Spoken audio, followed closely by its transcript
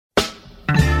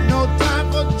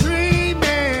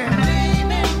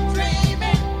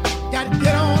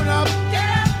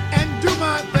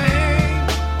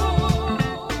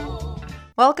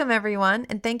Welcome, everyone,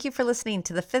 and thank you for listening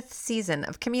to the 5th season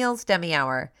of Camille's Demi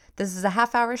Hour. This is a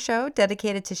half-hour show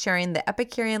dedicated to sharing the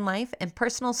Epicurean life and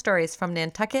personal stories from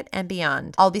Nantucket and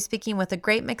beyond. I'll be speaking with a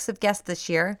great mix of guests this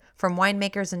year, from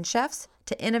winemakers and chefs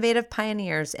to innovative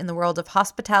pioneers in the world of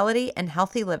hospitality and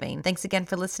healthy living. Thanks again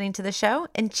for listening to the show,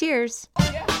 and cheers!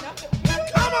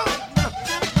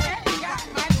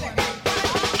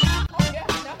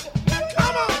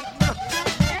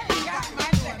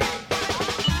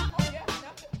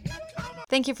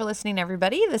 Thank you for listening,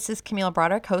 everybody. This is Camille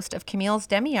Broderick, host of Camille's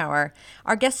Demi Hour.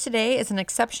 Our guest today is an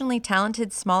exceptionally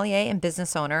talented sommelier and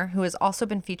business owner who has also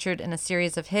been featured in a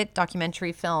series of hit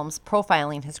documentary films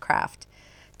profiling his craft.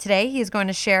 Today, he is going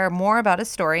to share more about his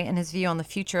story and his view on the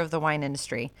future of the wine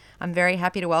industry. I'm very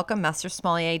happy to welcome Master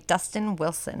Sommelier Dustin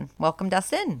Wilson. Welcome,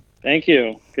 Dustin. Thank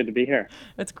you. Good to be here.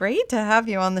 It's great to have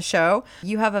you on the show.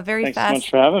 You have a very Thanks so much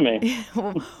for having me.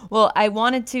 Well, I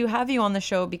wanted to have you on the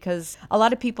show because a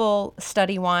lot of people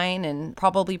study wine and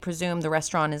probably presume the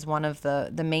restaurant is one of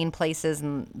the main places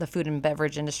in the food and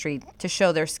beverage industry to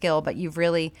show their skill, but you've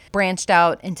really branched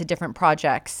out into different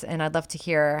projects, and I'd love to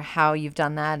hear how you've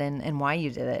done that and why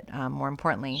you did it, more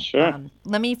importantly. Sure.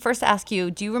 Let me first ask you,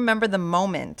 do you remember the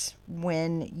moment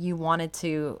when you wanted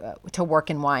to work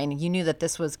in wine? You knew that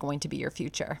this was going to be your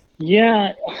future.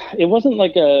 Yeah, it wasn't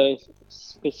like a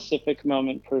specific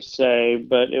moment per se,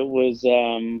 but it was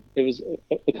a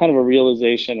kind of a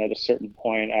realization at a certain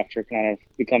point after kind of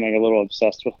becoming a little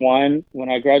obsessed with wine. When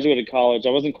I graduated college, I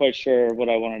wasn't quite sure what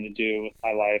I wanted to do with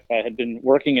my life. I had been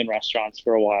working in restaurants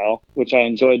for a while, which I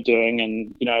enjoyed doing,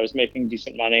 and I was making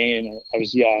decent money, and I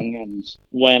was young. And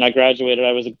when I graduated,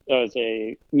 I was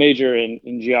a major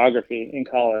in geography in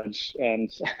college,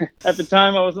 and at the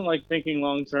time, I wasn't like thinking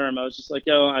long term. I was just like,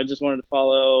 I just wanted to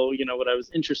follow what I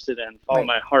was interested in, follow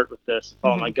my heart with this,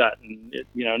 follow my gut, and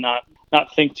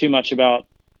not think too much about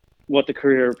what the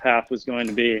career path was going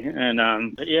to be. And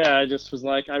I just was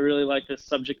like, I really like this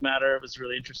subject matter. It was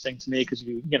really interesting to me because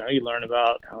you learn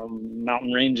about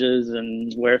mountain ranges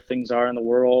and where things are in the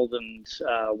world, and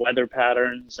weather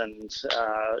patterns, and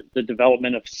the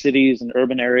development of cities and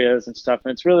urban areas and stuff.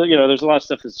 And it's really, there's a lot of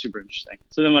stuff that's super interesting.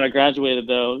 So then when I graduated,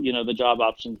 though, the job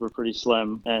options were pretty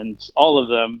slim, and all of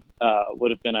them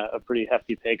would have been a pretty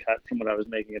hefty pay cut from what I was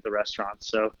making at the restaurant.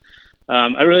 So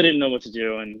I really didn't know what to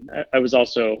do. And I was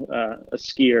also a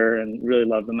skier and really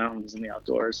loved the mountains and the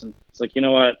outdoors. And it's like, you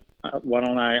know what, why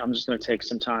don't I'm just going to take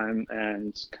some time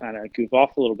and kind of goof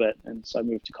off a little bit. And so I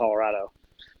moved to Colorado,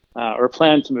 or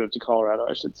planned to move to Colorado,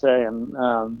 I should say.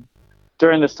 And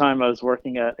during this time, I was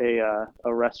working at a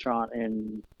restaurant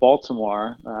in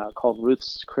Baltimore called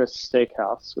Ruth's Chris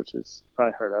Steakhouse, which is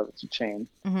probably heard of. It's a chain.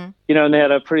 Mm-hmm. And they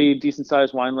had a pretty decent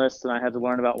sized wine list, and I had to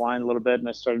learn about wine a little bit, and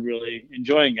I started really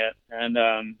enjoying it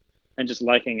and just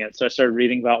liking it. So I started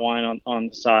reading about wine on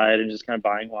the side and just kind of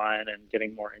buying wine and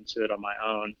getting more into it on my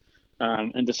own,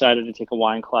 and decided to take a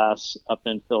wine class up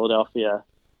in Philadelphia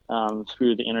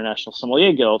through the International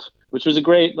Sommelier Guild, which was a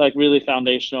great, really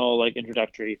foundational,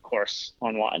 introductory course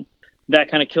on wine. That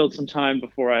kind of killed some time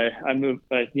before I moved.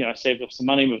 I saved up some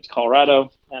money, moved to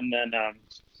Colorado, and then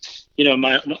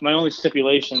my only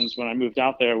stipulations when I moved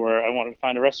out there were I wanted to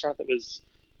find a restaurant that was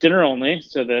dinner only,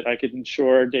 so that I could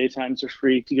ensure daytimes are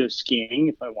free to go skiing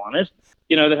if I wanted.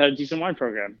 That had a decent wine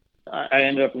program. I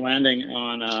ended up landing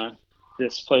on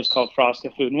this place called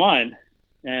Frosca Food and Wine,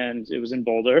 and it was in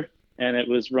Boulder. And it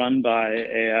was run by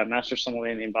a master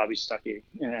sommelier named Bobby Stuckey.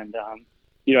 And,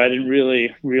 I didn't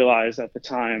really realize at the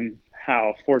time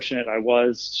how fortunate I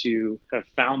was to have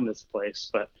found this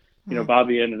place. But,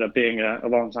 Bobby ended up being a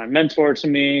longtime mentor to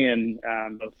me, and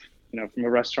both, from a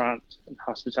restaurant and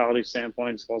hospitality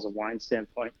standpoint, as well as a wine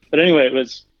standpoint. But anyway,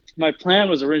 my plan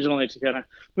was originally to kind of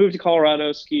move to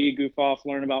Colorado, ski, goof off,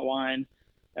 learn about wine.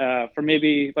 For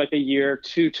maybe a year,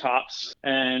 2 tops.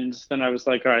 And then I was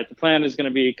like, all right, the plan is going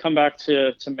to be come back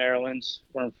to Maryland,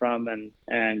 where I'm from,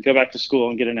 and go back to school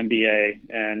and get an MBA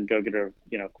and go get a,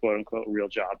 quote unquote, real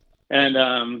job. And,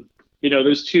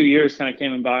 those 2 years kind of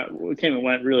came and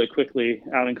went really quickly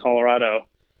out in Colorado.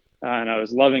 And I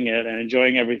was loving it and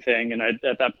enjoying everything. And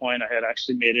at that point, I had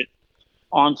actually made it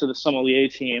onto the sommelier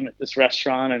team at this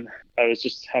restaurant, and I was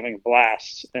just having a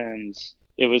blast. And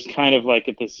it was kind of like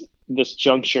at this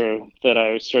juncture that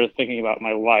I started thinking about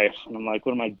my life, and I'm like,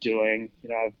 what am I doing?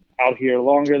 I'm out here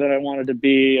longer than I wanted to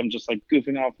be. I'm just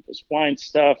goofing off with this wine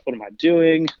stuff. What am I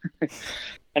doing?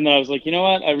 And then I was like, you know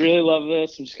what? I really love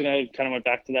this. I'm just gonna kind of went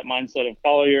back to that mindset of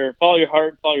follow your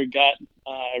heart, follow your gut.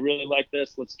 I really like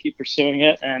this. Let's keep pursuing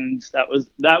it. And that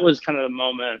was kind of the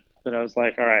moment that I was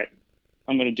like, all right,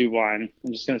 I'm gonna do wine.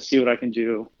 I'm just gonna see what I can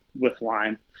do with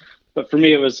wine. But for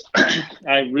me, it was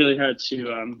I really had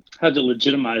to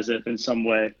legitimize it in some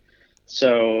way.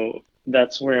 So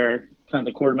that's where kind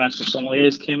of the quartermaster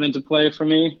sommeliers came into play for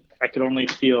me. I could only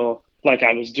feel like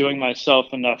I was doing myself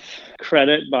enough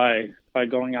credit by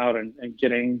going out and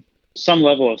getting some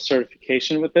level of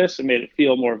certification with this. It made it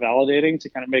feel more validating to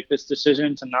kind of make this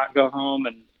decision to not go home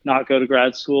and not go to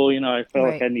grad school. You know, I felt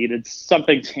like I needed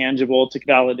something tangible to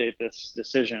validate this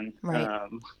decision. Right.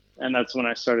 And that's when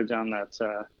I started down that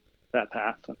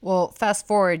path. Well, fast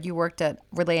forward, you worked at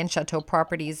Relais and Chateau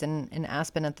Properties in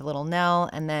Aspen at the Little Nell,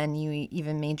 and then you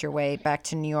even made your way back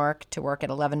to New York to work at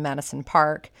 11 Madison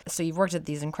Park. So you've worked at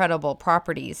these incredible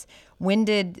properties. When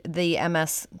did the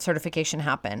MS certification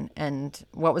happen, and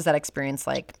what was that experience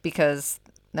like? Because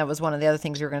that was one of the other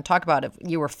things you were going to talk about. If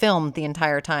you were filmed the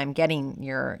entire time getting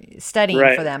your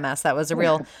studying for the MS. That was a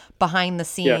real behind the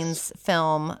scenes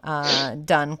film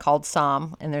done called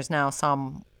Somm, and there's now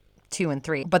Somm 2 and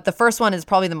 3. But the first one is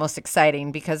probably the most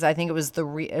exciting because I think it was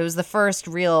the first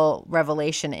real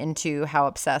revelation into how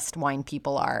obsessed wine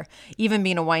people are. Even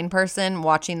being a wine person,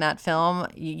 watching that film,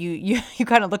 you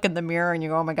kind of look in the mirror and you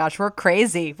go, "Oh my gosh, we're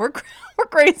crazy. We're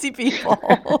crazy people."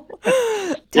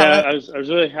 I was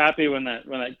really happy when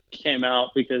that came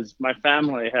out because my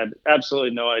family had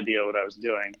absolutely no idea what I was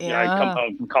doing. Yeah. You know, I'd come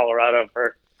home from Colorado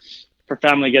for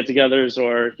family get-togethers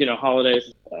or, you know,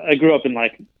 holidays. I grew up in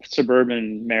like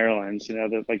suburban Maryland, you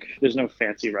know, there's no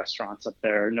fancy restaurants up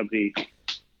there. Nobody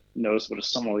knows what a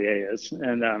sommelier is.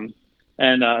 And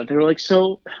they were like,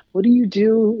 "So what do you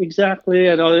do exactly?"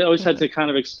 And I always had to kind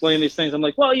of explain these things. I'm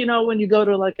like, "Well, you know, when you go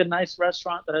to like a nice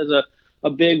restaurant that has a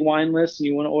big wine list and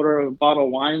you want to order a bottle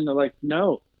of wine," they're like,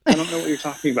 "No, I don't know what you're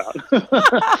talking about."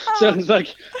 So it's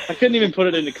like, I couldn't even put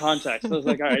it into context. I was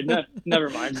like, all right, never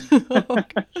mind.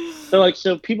 They're like,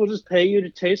 "So people just pay you to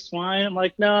taste wine?" I'm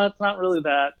like, "No, it's not really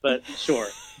that, but sure."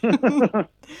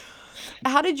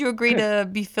 How did you agree to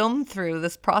be filmed through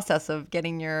this process of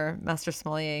getting your Master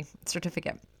Sommelier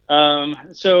certificate?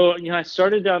 So, you know, I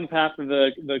started down the path of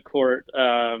the court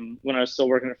when I was still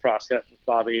working at Frostcut with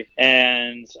Bobby,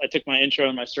 and I took my intro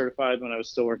and my certified when I was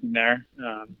still working there.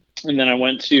 And then I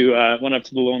went up to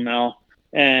the Little Nell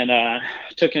and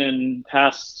took and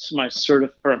passed my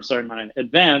my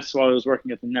advanced while I was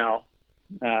working at the Nell.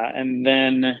 And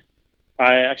then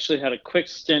I actually had a quick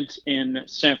stint in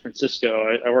San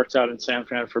Francisco. I worked out in San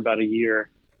Fran for about a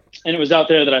year. And it was out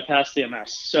there that I passed the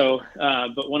MS. So,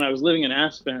 but when I was living in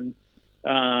Aspen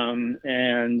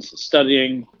and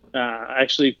studying, I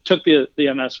actually took the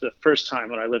MS for the first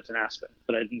time when I lived in Aspen,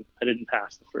 but I didn't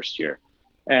pass the first year.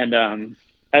 And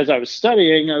as I was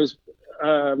studying, I was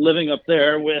living up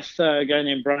there with a guy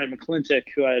named Brian McClintock,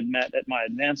 who I had met at my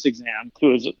advanced exam,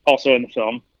 who was also in the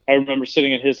film. I remember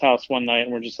sitting at his house one night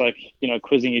and we're just like, you know,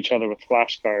 quizzing each other with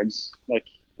flashcards, like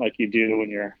you do when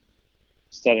you're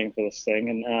studying for this thing.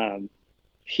 And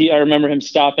I remember him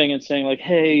stopping and saying like,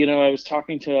 "Hey, you know, I was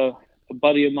talking to a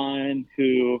buddy of mine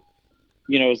who,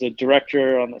 you know, is a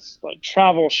director on this like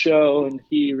travel show, and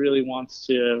he really wants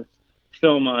to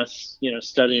film us, you know,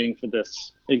 studying for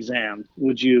this exam.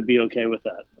 Would you be okay with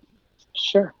that?"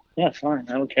 "Sure. Yeah, fine.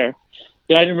 I don't care."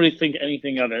 Yeah, I didn't really think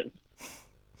anything of it.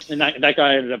 And that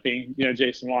guy ended up being, you know,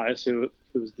 Jason Wise, who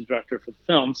was the director for the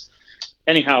films.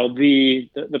 Anyhow, the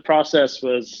process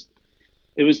was,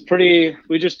 it was pretty,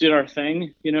 we just did our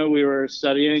thing. You know, we were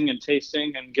studying and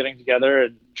tasting and getting together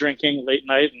and drinking late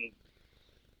night. And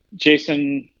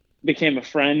Jason became a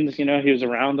friend. You know, he was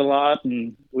around a lot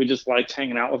and we just liked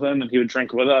hanging out with him, and he would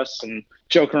drink with us and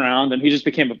joke around, and he just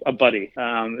became a buddy.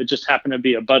 It just happened to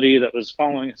be a buddy that was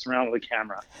following us around with a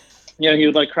camera. You know, he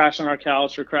would like crash on our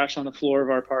couch or crash on the floor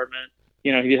of our apartment.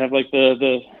 You know, he'd have like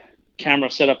the camera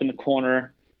set up in the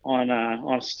corner on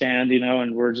a stand, you know,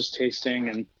 and we're just tasting,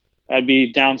 and I'd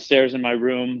be downstairs in my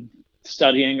room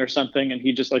studying or something, and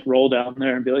he'd just like roll down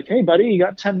there and be like, "Hey buddy, you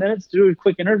got 10 minutes to do a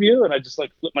quick interview?" And I just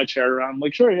like flip my chair around. I'm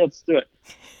like, "Sure, yeah, let's do it."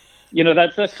 You know,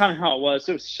 that's kind of how it was.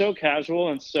 It was so casual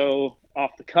and so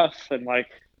off the cuff, and like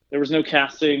there was no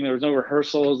casting, there was no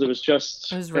rehearsals. It was just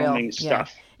filming real.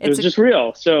 stuff. Yeah. It was just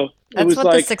real. So that's it was what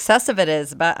like the success of it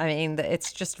is. But I mean,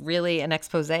 it's just really an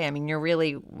expose. I mean,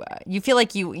 you feel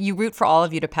like you root for all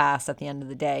of you to pass at the end of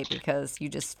the day because you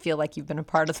just feel like you've been a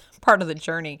part of the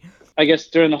journey. I guess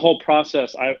during the whole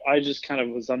process, I just kind of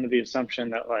was under the assumption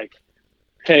that like,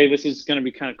 hey, this is going to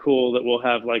be kind of cool that we'll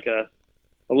have like a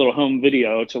little home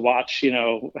video to watch, you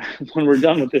know, when we're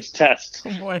done with this test.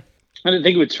 Oh boy. I didn't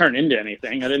think it would turn into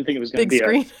anything. I didn't think it was going to be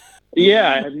screen.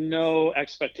 Yeah, I had no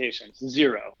expectations,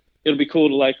 zero. It'll be cool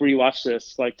to like rewatch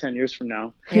this like 10 years from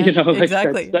now. Yeah, you know, like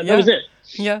exactly. That was it.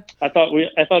 Yeah. I thought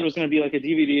it was going to be like a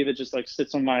DVD that just like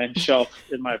sits on my shelf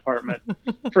in my apartment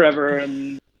forever.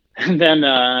 And And then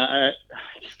I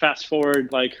fast forward,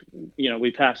 like,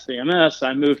 we passed the MS.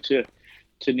 I moved to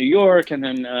New York, and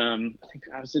then I think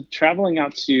I was traveling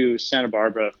out to Santa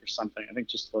Barbara for something. I think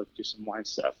just to like, do some wine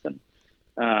stuff. And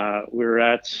we were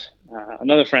at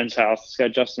another friend's house. This guy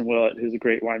Justin Willett, who's a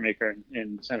great winemaker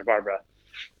in Santa Barbara.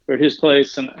 We're at his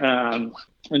place, and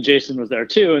Jason was there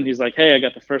too. And he's like, "Hey, I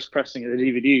got the first pressing of the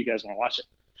DVD. You guys want to watch it?"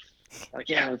 I'm like,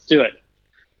 "Yeah, let's do it."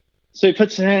 So he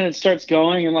puts it in and it starts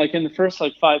going, and like in the first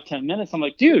like 5-10 minutes, I'm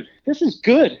like, "Dude, this is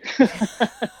good."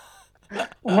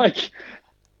 I'm like,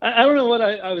 I don't know what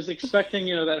I was expecting,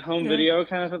 that home video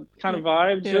kind of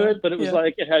vibe to it, but it was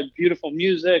like it had beautiful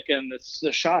music, and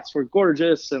the shots were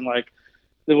gorgeous, and like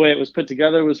the way it was put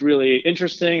together was really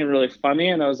interesting and really funny.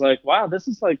 And I was like, wow, this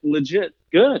is like legit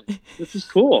good. This is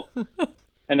cool.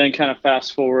 And then kind of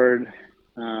fast forward.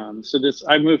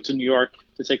 I moved to New York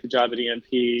to take the job at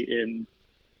EMP in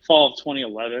fall of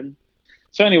 2011.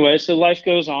 So anyway, so life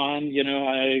goes on.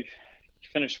 I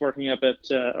finished working up at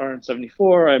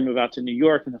RM74. I move out to New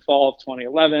York in the fall of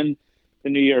 2011. The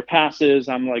new year passes.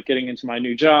 I'm like getting into my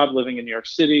new job, living in New York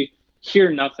City, hear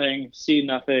nothing, see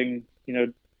nothing.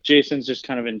 Jason's just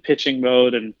kind of in pitching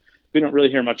mode, and we don't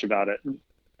really hear much about it.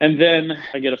 And then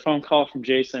I get a phone call from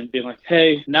Jason being like,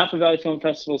 "Hey, Napa Valley Film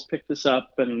Festival's picked this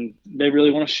up, and they really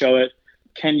want to show it.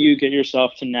 Can you get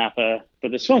yourself to Napa for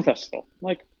this film festival?" I'm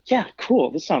like, "Yeah,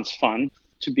 cool. This sounds fun."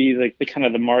 To be like the kind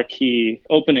of the marquee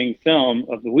opening film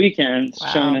of the weekend, wow,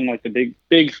 shown in like the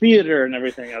big theater and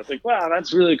everything. I was like, wow,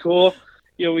 that's really cool.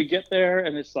 We get there,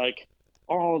 and it's like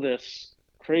all this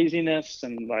craziness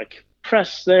and like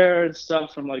press there and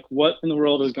stuff. I'm like, what in the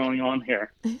world is going on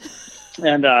here?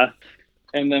 And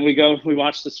then we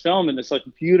watch this film in this like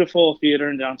beautiful theater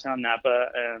in downtown Napa,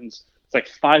 and it's like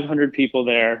 500 people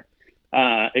there.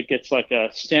 It gets like a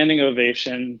standing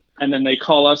ovation, and then they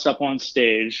call us up on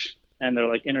stage, and they're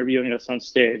like interviewing us on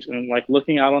stage, and like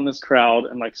looking out on this crowd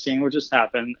and like seeing what just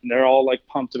happened, and they're all like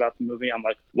pumped about the movie. I'm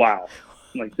like, wow,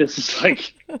 I'm like, this is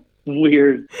like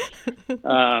weird.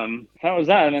 How was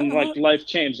that? And then like life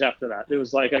changed after that. It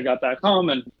was like I got back home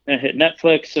and hit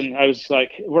Netflix, and I was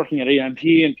like working at EMP,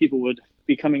 and people would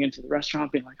be coming into the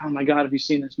restaurant being like, "Oh my God, have you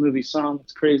seen this movie Song?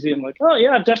 It's crazy." I'm like, "Oh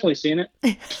yeah, I've definitely seen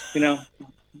it."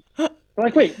 They're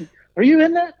like, "Wait, are you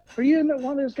in that? Are you in that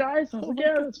one of those guys?" I was like,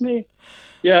 "Yeah, that's me."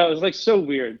 Yeah, it was like so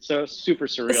weird, so super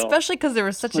surreal. Especially because there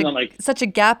was such a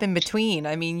gap in between.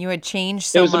 I mean, you had changed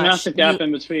so much. It was a massive gap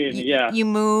in between. You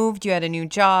moved, you had a new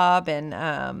job,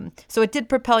 and so it did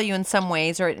propel you in some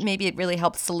ways, or maybe it really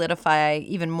helped solidify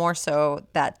even more so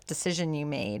that decision you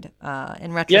made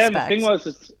in retrospect. Yeah, and the thing was,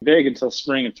 it's big until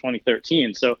spring of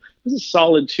 2013, so it was a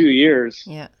solid 2 years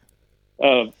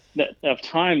of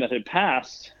time that had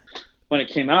passed. When it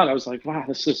came out, I was like, wow,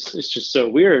 it's just so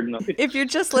weird. If you're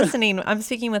just listening, I'm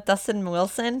speaking with Dustin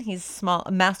Wilson. He's a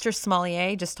master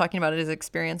sommelier, just talking about his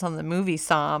experience on the movie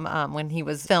Somm when he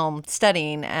was film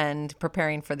studying and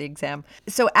preparing for the exam.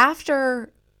 So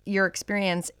after your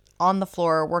experience on the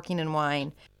floor working in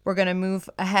wine, we're going to move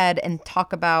ahead and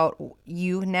talk about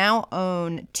you now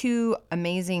own 2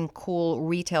 amazing, cool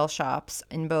retail shops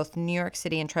in both New York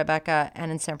City and Tribeca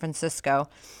and in San Francisco.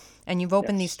 And you've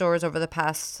opened these stores over the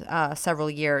past several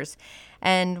years.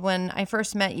 And when I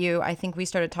first met you, I think we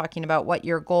started talking about what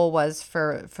your goal was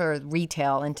for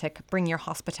retail and to bring your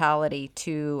hospitality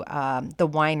to the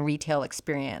wine retail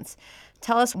experience.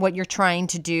 Tell us what you're trying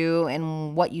to do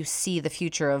and what you see the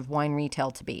future of wine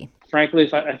retail to be.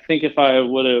 Frankly,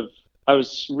 I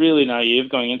was really naive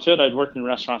going into it. I'd worked in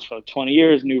restaurants for like 20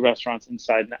 years, new restaurants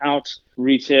inside and out.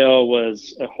 Retail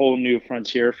was a whole new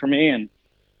frontier for me. And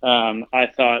I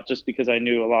thought just because I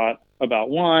knew a lot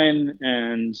about wine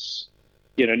and,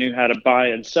 knew how to buy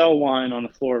and sell wine on the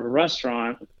floor of a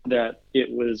restaurant, that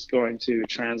it was going to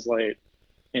translate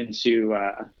into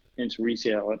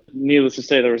retail. Needless to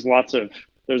say, there was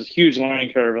a huge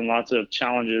learning curve and lots of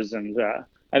challenges. And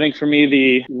I think for me,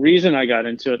 the reason I got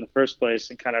into it in the first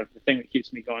place and kind of the thing that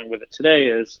keeps me going with it today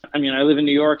is, I live in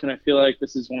New York, and I feel like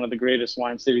this is one of the greatest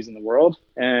wine cities in the world.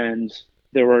 And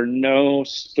there were no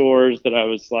stores that I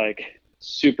was like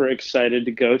super excited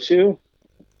to go to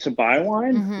buy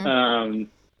wine. Mm-hmm.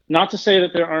 Not to say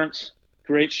that there aren't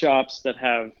great shops that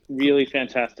have really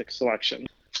fantastic selection.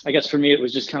 I guess for me, it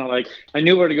was just kind of like, I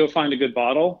knew where to go find a good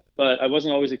bottle, but I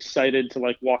wasn't always excited to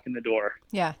like walk in the door.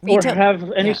 Yeah. Or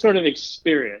have any sort of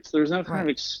experience. There was no kind of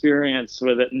experience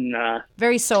with it. And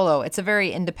very solo. It's a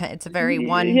very independent, it's a very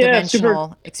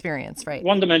one-dimensional experience, right?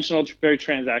 One-dimensional, very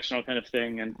transactional kind of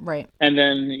thing. And right. And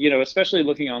then, especially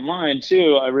looking online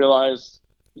too, I realized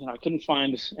I couldn't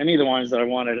find any of the wines that I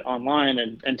wanted online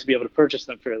and to be able to purchase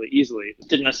them fairly easily.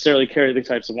 Didn't necessarily carry the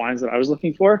types of wines that I was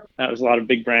looking for. That was a lot of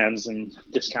big brands and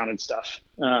discounted stuff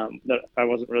that I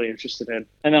wasn't really interested in.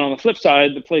 And then on the flip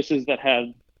side, the places that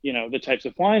had, the types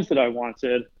of wines that I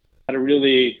wanted had a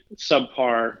really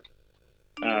subpar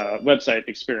website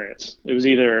experience. It was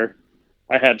either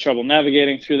I had trouble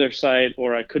navigating through their site,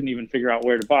 or I couldn't even figure out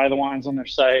where to buy the wines on their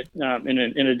site. In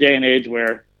a day and age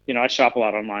where I shop a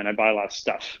lot online, I buy a lot of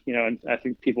stuff. And I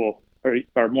think people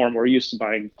are more and more used to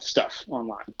buying stuff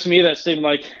online. To me, that seemed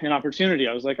like an opportunity.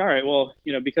 I was like, all right, well,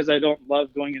 because I don't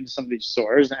love going into some of these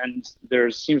stores, and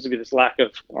there seems to be this lack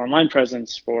of online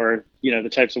presence for the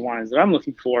types of wines that I'm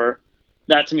looking for.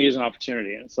 That to me is an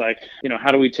opportunity. And it's like,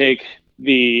 how do we take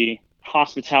the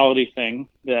hospitality thing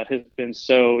that has been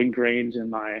so ingrained in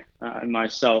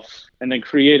myself, and then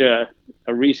create a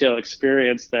retail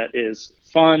experience that is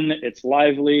fun, it's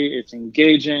lively, it's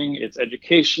engaging, it's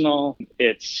educational,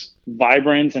 it's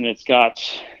vibrant, and it's got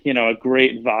a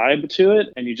great vibe to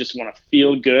it, and you just want to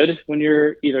feel good when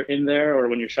you're either in there or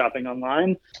when you're shopping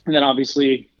online. And then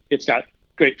obviously it's got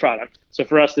great product. So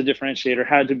for us, the differentiator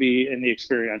had to be in the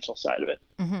experiential side of it.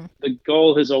 Mm-hmm. The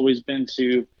goal has always been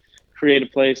to create a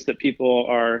place that people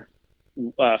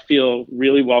feel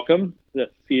really welcome,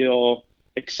 that feel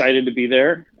excited to be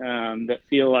there, that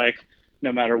feel like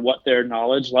no matter what their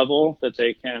knowledge level, that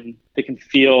they can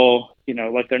feel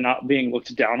like they're not being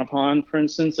looked down upon. For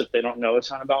instance, if they don't know a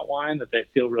ton about wine, that they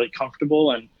feel really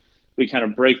comfortable, and we kind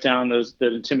of break down the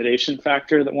intimidation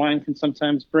factor that wine can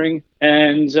sometimes bring,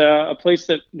 and a place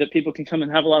that people can come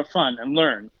and have a lot of fun and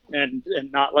learn, and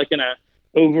not like in a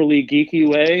overly geeky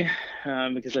way,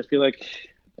 because I feel like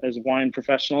as wine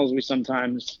professionals, we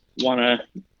sometimes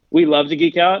we love to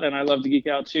geek out, and I love to geek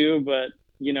out too, but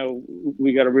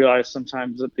we got to realize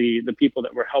sometimes that the people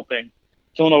that we're helping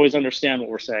don't always understand what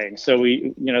we're saying. So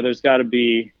there's got to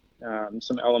be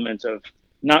some element of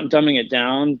not dumbing it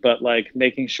down, but like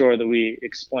making sure that we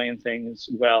explain things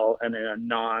well and in a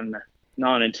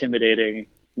non-intimidating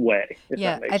way.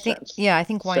 I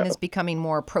think wine is becoming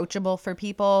more approachable for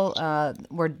people.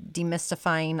 We're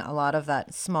demystifying a lot of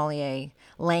that sommelier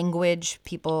language.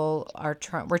 People are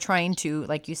we're trying to,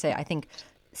 like you say, I think,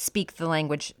 speak the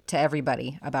language to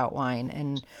everybody about wine.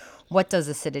 And what does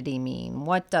acidity mean?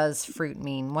 What does fruit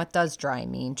mean? What does dry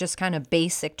mean? Just kind of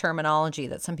basic terminology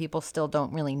that some people still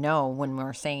don't really know when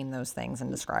we're saying those things and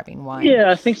describing wine.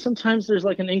 Yeah, I think sometimes there's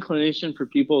like an inclination for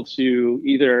people to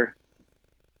either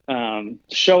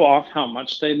show off how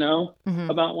much they know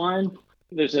about wine.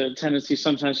 There's a tendency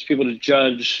sometimes for people to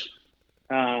judge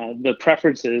the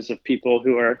preferences of people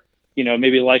who are,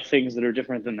 maybe like things that are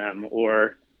different than them,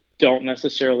 or don't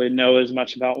necessarily know as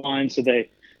much about wine. So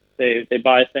they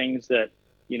buy things that,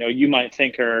 you might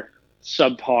think are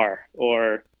subpar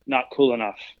or not cool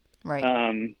enough. Right.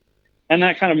 And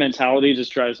that kind of mentality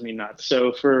just drives me nuts.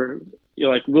 So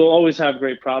we'll always have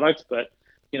great products, but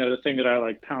the thing that I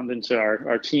like pound into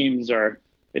our teams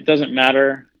it doesn't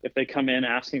matter if they come in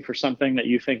asking for something that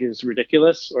you think is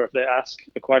ridiculous, or if they ask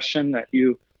a question that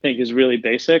you think is really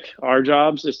basic. Our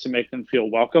jobs is to make them feel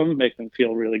welcome, make them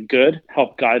feel really good,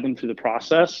 help guide them through the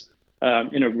process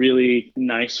in a really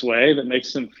nice way that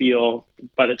makes them feel,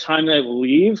 by the time they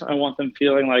leave, I want them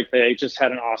feeling like they just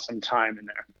had an awesome time in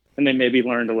there and they maybe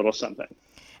learned a little something.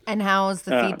 And how's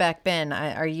the feedback been?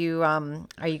 Are you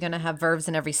going to have Verves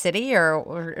in every city,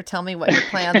 or tell me what your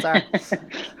plans are?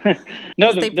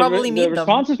 No, they probably need the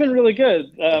response has been really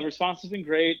good. Response has been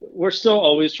great. We're still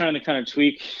always trying to kind of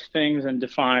tweak things and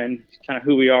define kind of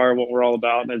who we are, what we're all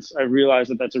about. And I realize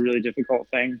that that's a really difficult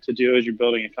thing to do as you're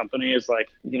building a company, is like,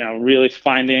 really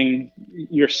finding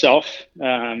yourself,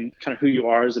 kind of who you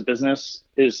are as a business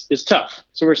is tough.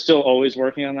 So we're still always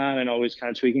working on that and always kind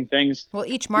of tweaking things. Well,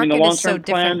 each market is so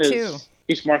different too.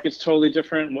 Each market's totally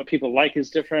different. What people like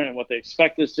is different, and what they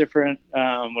expect is different,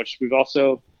 which we've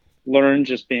also learned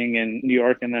just being in New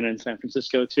York and then in San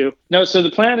Francisco too. No, so the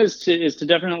plan is to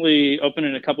definitely open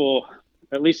in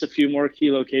at least a few more key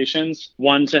locations.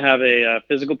 One, to have a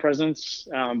physical presence,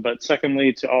 but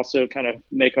secondly, to also kind of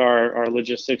make our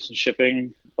logistics and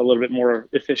shipping a little bit more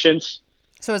efficient.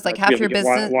 So it's like half your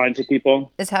business wine to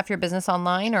people. Is half your business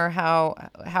online, or how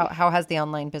has the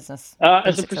online business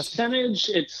as a percentage?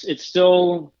 It's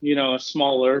still a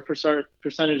smaller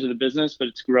percentage of the business, but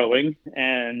it's growing.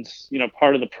 And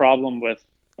part of the problem with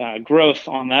growth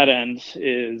on that end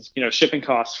is shipping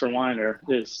costs for wine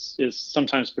is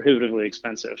sometimes prohibitively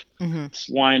expensive.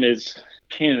 Mm-hmm. Wine is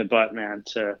a pain in the butt, man,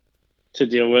 to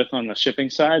deal with on the shipping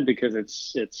side, because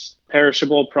it's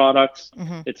perishable product.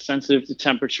 Mm-hmm. It's sensitive to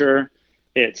temperature.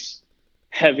 It's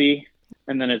heavy,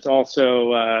 and then it's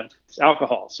also it's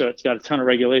alcohol, so it's got a ton of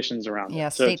regulations around Yeah,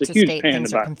 it. So state it's a to huge state pain in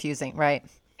things the are butt. confusing, right?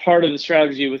 Part of the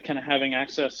strategy with kind of having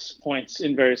access points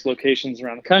in various locations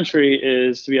around the country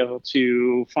is to be able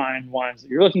to find wines that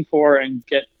you're looking for and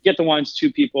get the wines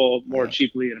to people more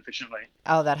cheaply and efficiently.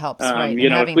 Oh, that helps, right? You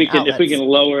and know, if we can outlets.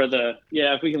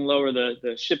 lower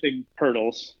the shipping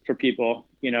hurdles for people,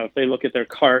 you know, if they look at their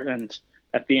cart and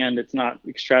at the end it's not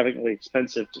extravagantly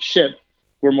expensive to ship,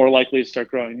 we're more likely to start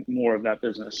growing more of that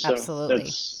business. So Absolutely.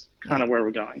 that's kind of where we're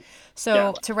going.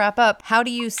 So to wrap up, how do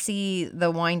you see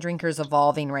the wine drinkers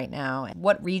evolving right now?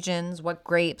 What regions, what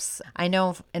grapes? I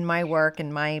know in my work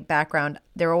and my background,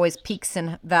 there are always peaks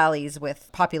and valleys with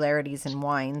popularities in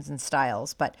wines and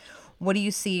styles, but what do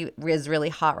you see is really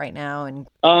hot right now? And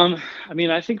I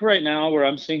mean, I think right now where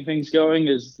I'm seeing things going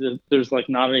is that there's like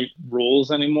not any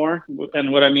rules anymore.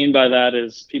 And what I mean by that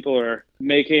is people are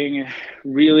making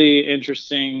really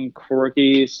interesting,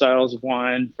 quirky styles of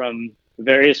wine from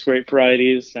various grape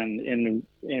varieties and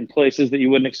in places that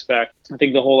you wouldn't expect. I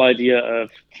think the whole idea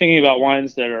of thinking about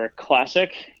wines that are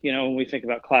classic, you know, when we think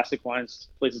about classic wines,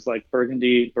 places like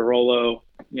Burgundy, Barolo,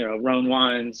 you know, Rhone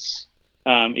wines,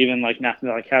 even like Napa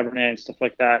Valley Cabernet and stuff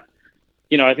like that.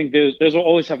 You know, I think those will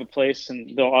always have a place,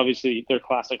 and they're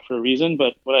classic for a reason.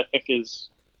 But what I think is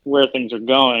where things are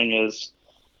going is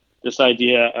this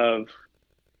idea of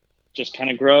just kind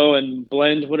of grow and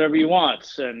blend whatever you want,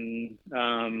 and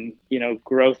you know,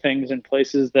 grow things in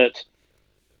places that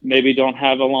maybe don't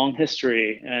have a long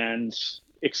history. And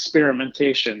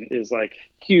experimentation is like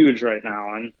huge right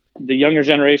now, and the younger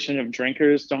generation of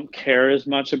drinkers don't care as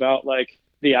much about like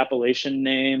the appellation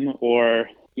name or,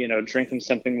 you know, drinking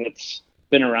something that's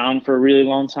been around for a really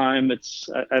long time.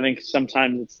 I think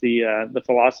sometimes it's the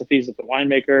philosophies of the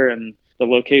winemaker and the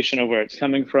location of where it's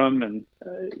coming from, and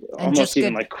almost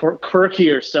even like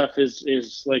quirkier stuff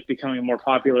is like becoming more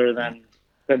popular than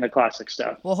the classic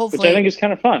stuff. Well, hopefully, which I think is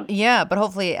kind of fun. Yeah, but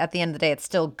hopefully at the end of the day, it's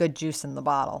still good juice in the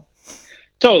bottle.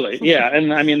 Totally, yeah,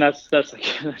 and I mean that's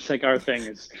like our thing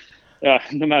is.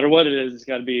 No matter what it is, it's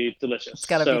got to be delicious. It's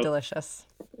got to be delicious.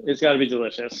 It's got to be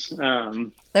delicious.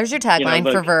 There's your tagline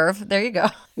for Verve. There you go.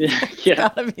 Yeah, it's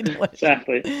got to be delicious.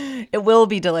 Exactly. It will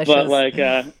be delicious. But like,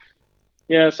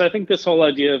 yeah. So I think this whole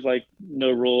idea of like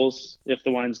no rules if the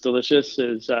wine's delicious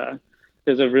is a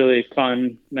really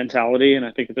fun mentality, and I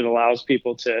think if it allows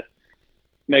people to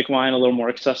make wine a little more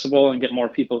accessible and get more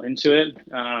people into it,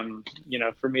 you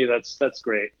know, for me that's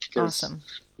great. Awesome.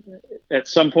 At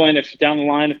some point, if down the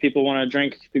line, if people want to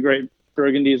drink the great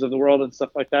Burgundies of the world and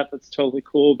stuff like that, that's totally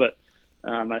cool. But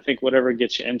I think whatever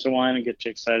gets you into wine and gets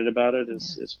you excited about it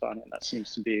is fun. And that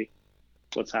seems to be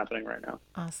what's happening right now.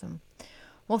 Awesome.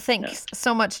 Well, thanks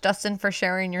so much, Dustin, for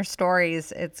sharing your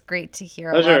stories. It's great to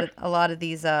hear a lot of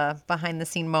these behind the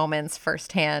scene moments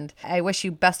firsthand. I wish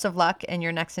you best of luck in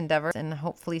your next endeavor and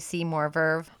hopefully see more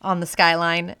Verve on the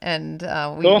skyline. And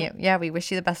we wish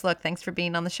you the best luck. Thanks for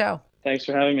being on the show. Thanks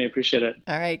for having me. Appreciate it.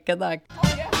 All right. Good luck.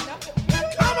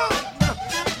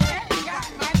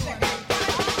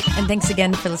 And thanks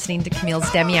again for listening to Camille's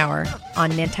Demi Hour on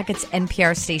Nantucket's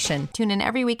NPR station. Tune in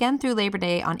every weekend through Labor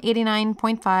Day on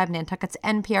 89.5 Nantucket's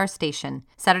NPR station.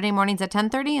 Saturday mornings at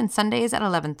 10:30 and Sundays at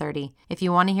 11:30. If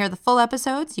you want to hear the full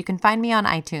episodes, you can find me on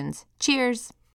iTunes. Cheers.